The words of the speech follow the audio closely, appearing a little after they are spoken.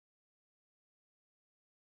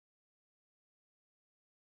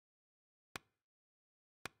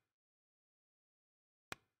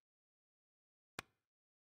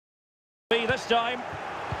This time.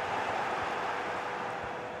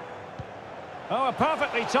 Oh, a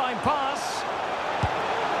perfectly timed pass.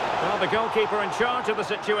 Well, the goalkeeper in charge of the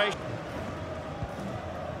situation.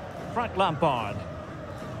 Frank Lampard.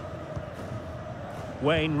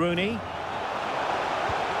 Wayne Rooney.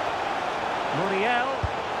 Muriel.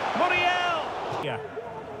 Yeah.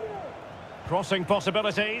 Crossing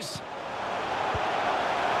possibilities.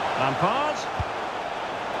 Lampard.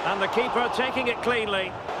 And the keeper taking it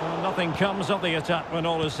cleanly. Well, nothing comes of the attack when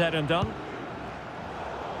all is said and done.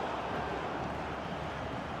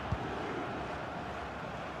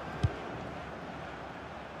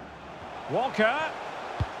 Walker.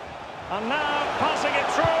 And now passing it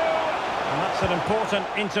through. And that's an important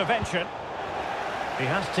intervention. He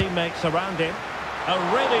has teammates around him. A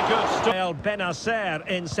really good start. Benacer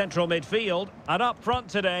in central midfield. And up front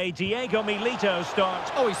today, Diego Milito starts.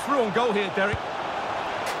 Oh, he's through on goal here, Derek.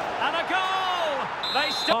 And a goal!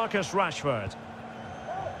 Marcus Rashford.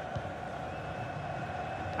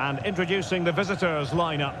 And introducing the visitors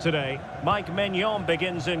lineup today. Mike Maignan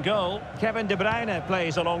begins in goal. Kevin De Bruyne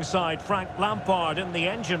plays alongside Frank Lampard in the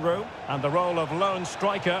engine room. And the role of lone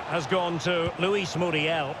striker has gone to Luis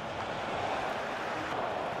Muriel.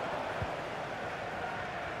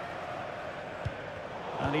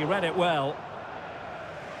 And he read it well.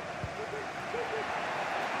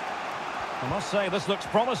 I must say, this looks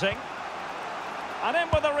promising. And in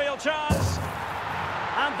with a real chance.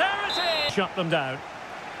 And there it is! Shut them down.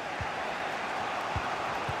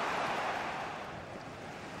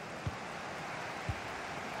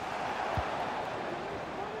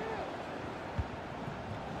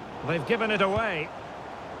 They've given it away.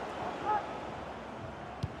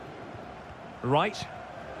 Right.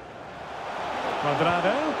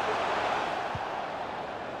 Cuadrado.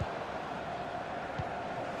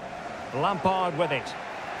 Lampard with it.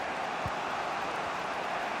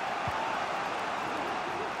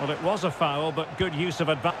 Well, it was a foul, but good use of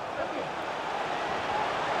advantage.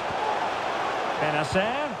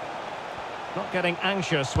 Benacer. Not getting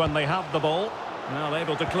anxious when they have the ball. Now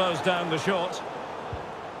able to close down the shot.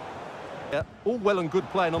 Yeah, all well and good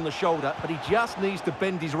playing on the shoulder, but he just needs to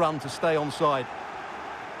bend his run to stay onside.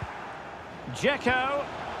 Dzeko.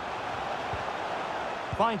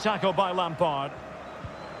 Fine tackle by Lampard.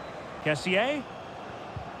 Kessié.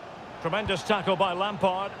 Tremendous tackle by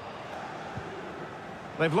Lampard.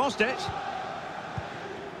 They've lost it.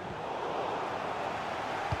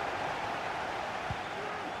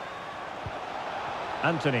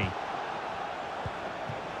 Anthony.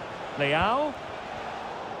 Leao.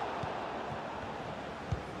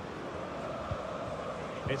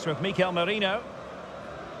 It's with Mikel Merino.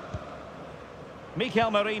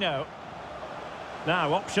 Mikel Merino.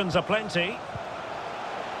 Now, options are plenty.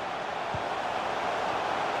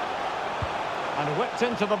 And whipped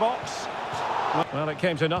into the box. Well, it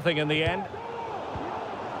came to nothing in the end.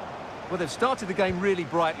 Well, they've started the game really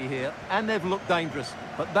brightly here, and they've looked dangerous.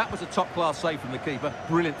 But that was a top-class save from the keeper.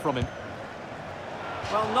 Brilliant from him.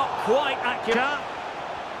 Well, not quite accurate.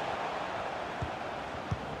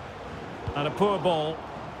 And a poor ball.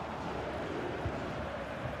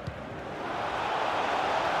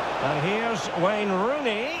 And here's Wayne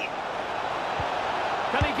Rooney.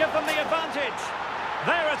 Can he give them the advantage?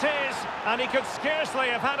 There it is, and he could scarcely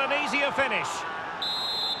have had an easier finish.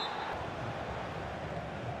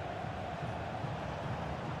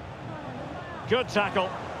 Good tackle.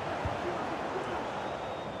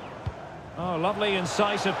 Oh, lovely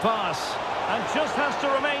incisive pass. And just has to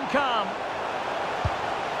remain calm.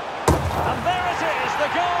 And there it is, the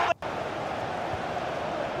goal!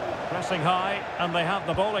 Pressing high, and they have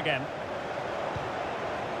the ball again.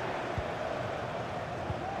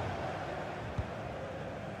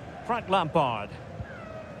 Frank Lampard.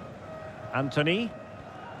 Anthony.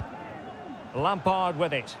 Lampard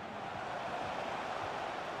with it.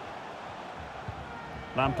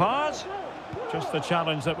 Lampard. Just the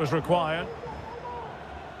challenge that was required.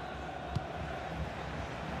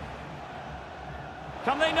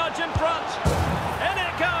 Can they nudge in front? In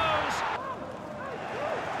it goes!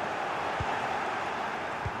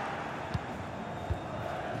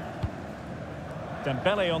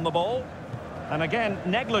 Dembele on the ball. And again,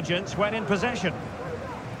 negligence when in possession.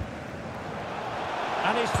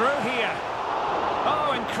 And he's through here.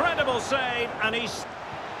 Oh, incredible save. And he's...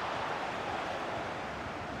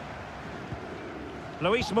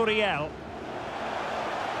 Luis Muriel.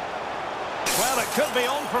 Well, it could be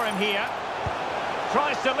on for him here.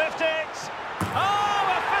 Tries to lift it. Oh!